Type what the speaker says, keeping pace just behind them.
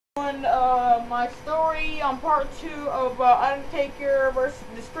On my story on part 2 of Undertaker versus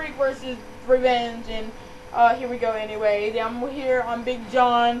the Streak versus Revenge, and here we go. Anyway, I'm here on Big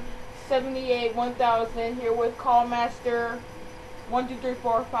John 78 1000 here with Callmaster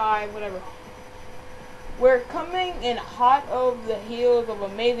 12345 whatever. We're coming in hot of the heels of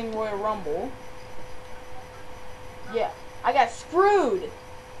Amazing Royal Rumble. Yeah, I got screwed.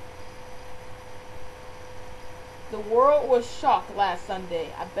 The world was shocked last Sunday.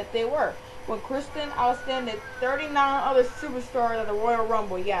 I bet they were. When Kristen outstanded 39 other superstars at the Royal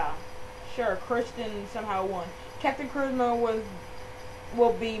Rumble. Yeah, sure, Kristen somehow won. Captain Charisma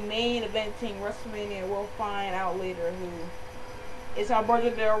will be main eventing WrestleMania. We'll find out later who. It's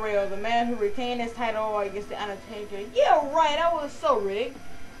Alberto Del Rio, the man who retained his title against the Undertaker. Yeah, right. That was so rigged.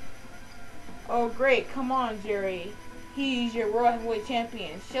 Oh, great. Come on, Jerry. He's your World Heavyweight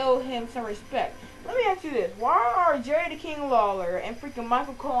Champion. Show him some respect. Let me ask you this. Why are Jerry the King Lawler and freaking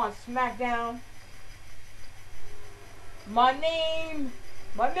Michael Cole on SmackDown? My name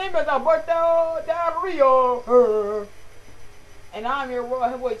is Alberto Del Rio. And I'm your World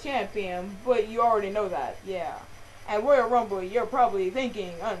Heavyweight Champion, but you already know that, yeah. At Royal Rumble, you're probably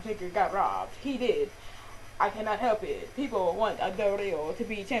thinking Undertaker got robbed. He did. I cannot help it. People want Del Rio to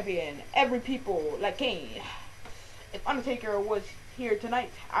be champion. Every people like Kane. If Undertaker was here tonight,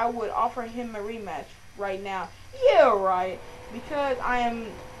 I would offer him a rematch right now. Yeah, right. Because I am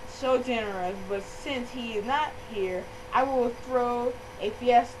so generous, but since he is not here, I will throw a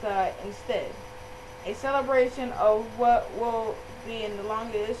fiesta instead. A celebration of what will be in the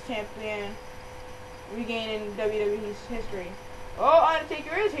longest champion regain in WWE's history. Oh,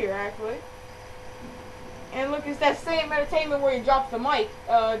 Undertaker is here, actually. And look, it's that same entertainment where he drops the mic,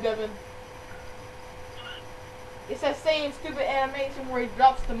 Devin. It's that same stupid animation where he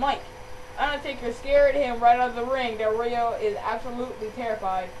drops the mic. Undertaker scared him right out of the ring. Del Rio is absolutely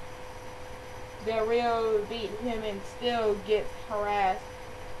terrified. Del Rio beat him and still gets harassed.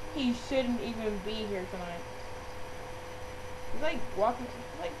 He shouldn't even be here tonight. He's like walking,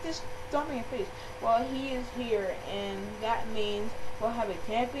 like just stomping his face. Well, he is here, and that means we'll have a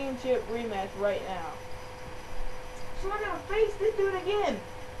championship rematch right now. So I'm gonna face this dude again.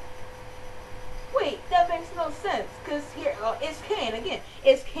 Wait, that makes no sense, because here, it's Kane, again,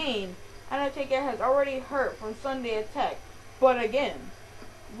 it's Kane. Undertaker has already hurt from Sunday attack, but again,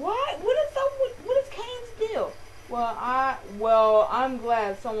 what is Kane's deal? Well, I'm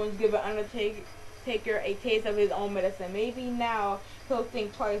glad someone's giving Undertaker a taste of his own medicine. Maybe now he'll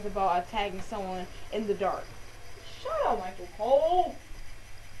think twice about attacking someone in the dark. Shut up, Michael Cole.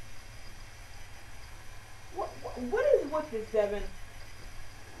 What is with this, Devin?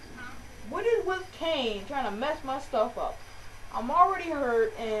 What is with Kane trying to mess my stuff up? I'm already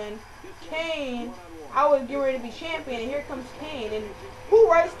hurt, and Kane, I was getting ready to be champion, and here comes Kane. And who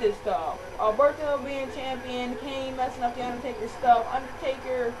writes this stuff? Alberto being champion, Kane messing up the Undertaker stuff,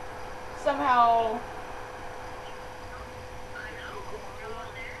 Undertaker somehow.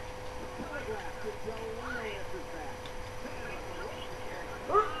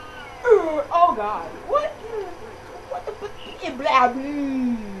 Oh God! What? What the fuck? Blah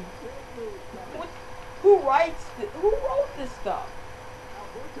blah. Who wrote this stuff?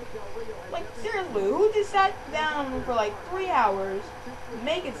 Like, seriously, who just sat down for like 3 hours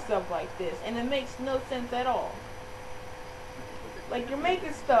making stuff like this, and it makes no sense at all? Like, you're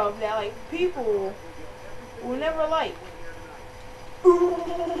making stuff that, like, people will never like.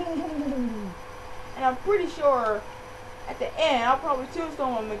 And I'm pretty sure at the end, I'll probably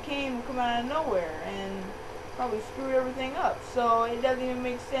tombstone when McCain will come out of nowhere and probably screwed everything up. So it doesn't even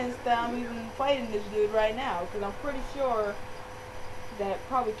make sense that I'm even fighting this dude right now, because I'm pretty sure that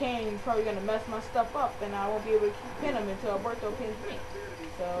probably Kane's probably gonna mess my stuff up, and I won't be able to pin him until Alberto pins me.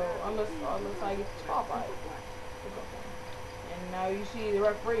 So unless I get disqualified. And now you see the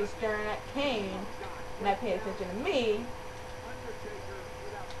referee staring at Kane, not paying attention to me.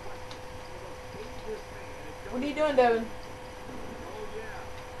 What are you doing, Devin?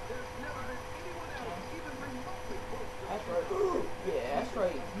 That's right. Yeah, that's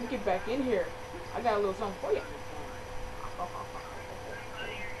right. You get back in here. I got a little something for you.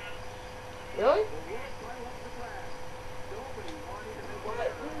 Really?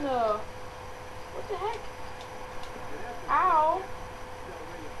 What in the... What the heck? Ow.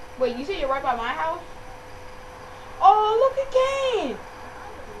 Wait, you said you're right by my house? Oh, look at Kane!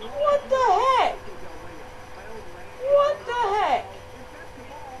 What the heck? What the heck?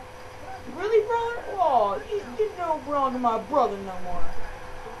 Really, brother? Oh, you no longer my brother no more.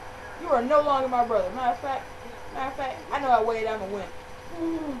 You are no longer my brother. Matter of fact, I know I way I'm gonna win.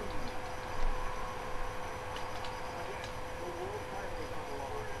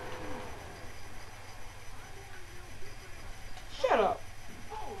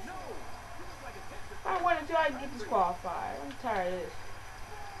 disqualified. I'm tired of this.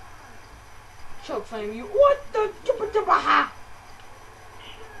 Choke slam you. What the ha?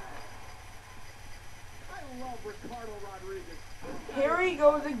 Here he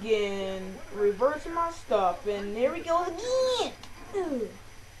goes again, reversing my stuff, and here he goes again. Ugh.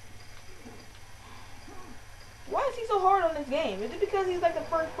 Why is he so hard on this game? Is it because he's like the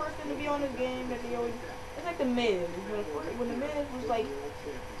first person to be on this game that they always? It's like the Miz. When the Miz was like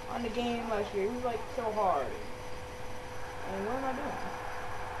on the game last year, he was like so hard. And what am I doing?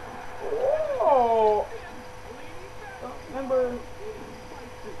 Oh! Remember?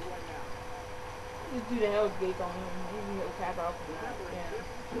 Just do the Hell's Gate on him. Even though tap out.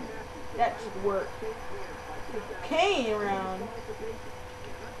 Yeah. That should work. Kane around.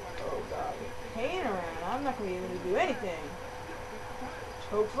 Oh god. Kane around. I'm not gonna be able to do anything.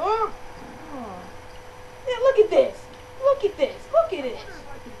 Chokes up. Oh. Yeah, look at this. Look at this. Look at this.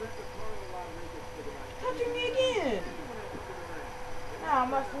 Touching me again. Nah, I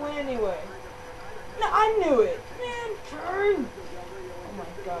must win anyway. No, I knew it. Man, turn. Oh my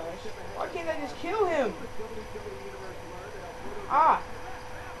gosh. Why can't I just kill him? Ah.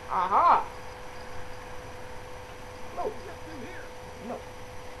 Aha. No. No.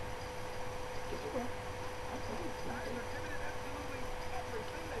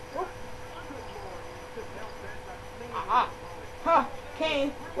 Aha. Huh.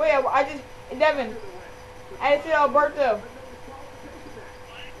 Kane. Wait, I just... Devin. I just hit Alberto.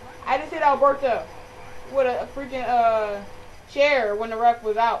 I just hit Alberto. With a freaking, chair when the ref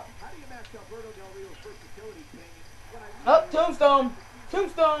was out. Oh, tombstone.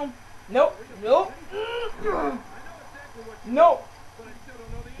 Tombstone. Nope. Nope. Nope.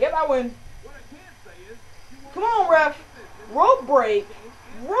 Yep, I win. Come on, ref. Rope break.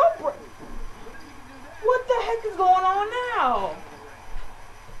 Rope break. What the heck is going on now?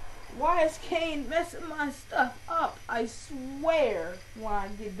 Why is Kane messing my stuff up? I swear when I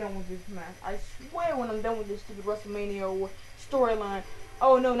get done with this match. I swear when I'm done with this stupid WrestleMania storyline.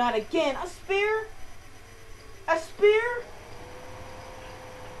 Oh no, not again. A spear? A spear?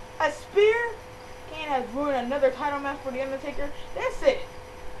 A spear? Kane has ruined another title match for The Undertaker. That's it.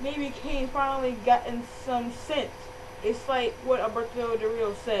 Maybe Kane finally gotten some sense. It's like what Alberto Del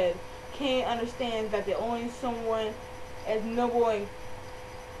Rio said. Kane understands that the only someone as noble and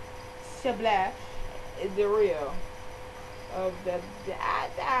Splash is the real of the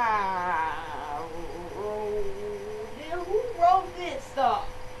who wrote this stuff?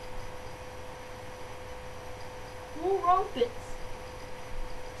 Who wrote this?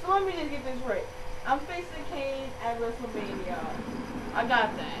 So let me just get this right. I'm facing Kane at WrestleMania. I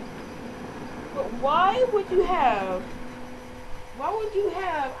got that. But why would you have?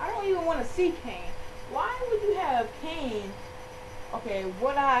 I don't even want to see Kane. Why would you have Kane? Okay,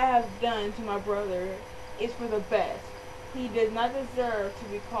 what I have done to my brother is for the best. He does not deserve to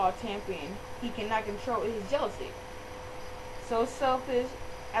be called champion. He cannot control his jealousy. So selfish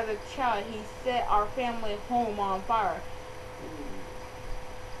as a child, he set our family home on fire.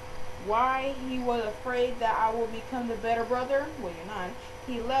 Why he was afraid that I would become the better brother? Well, you're not.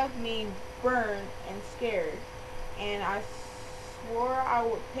 He left me burned and scared. And I swore I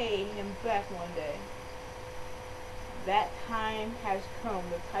would pay him back one day. That time has come.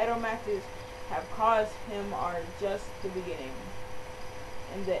 The title matches have caused him are just the beginning.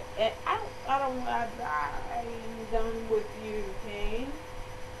 And I'm done with you, Kane.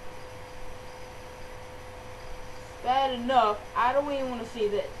 It's bad enough. I don't even want to see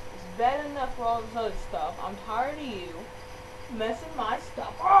this. It's bad enough for all this other stuff. I'm tired of you messing my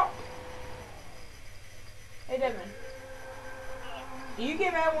stuff up. Hey, Devin. Do you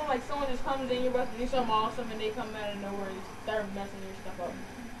get mad when like someone just comes in, you're about to do something awesome, and they come out of nowhere and start messing your stuff up?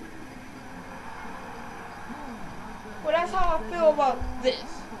 Well, that's how I feel about this.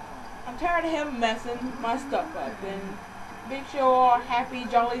 I'm tired of him messing my stuff up, and Big Show all happy,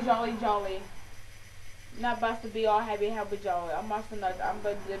 jolly, jolly, jolly. Not about to be all happy, happy, jolly. I'm about to not. I'm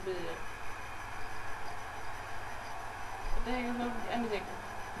about to be. What the heck is the Undertaker?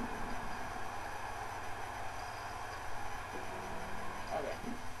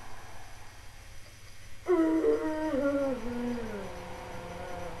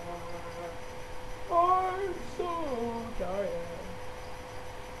 I'm so tired.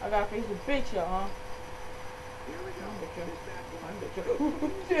 I gotta face the bitch, huh?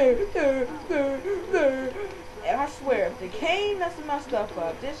 And I swear, if the Kane messes my stuff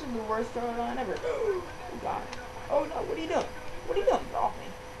up, this is the worst storyline ever. Oh God. Oh no, what are you doing? What are you doing? Get off me.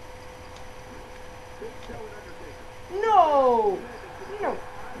 No! No.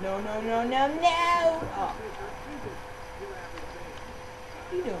 No, no, no, no, no! Oh.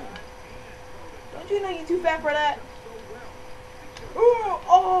 What are you doing? Don't You know you too fat for that. Ooh,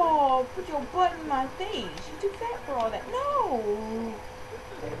 oh, put your butt in my face. You too fat for all that. No.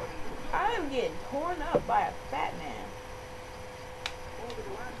 I am getting torn up by a fat man.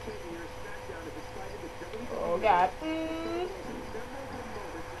 Oh God.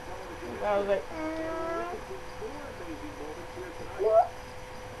 I was like, what?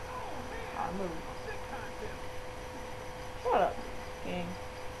 I moved. Shut up, King.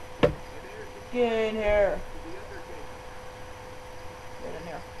 Get in here. Get in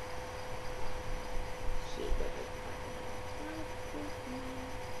here. Shit,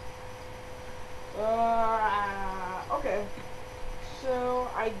 okay. So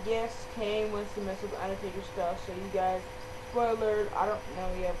I guess Kane wants to mess with Undertaker stuff. So you guys, spoiler alert, I don't know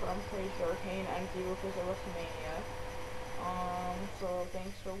yet, but I'm pretty sure Kane and Undertaker will face at WrestleMania. So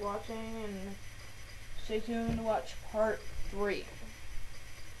thanks for watching and stay tuned to watch part 3.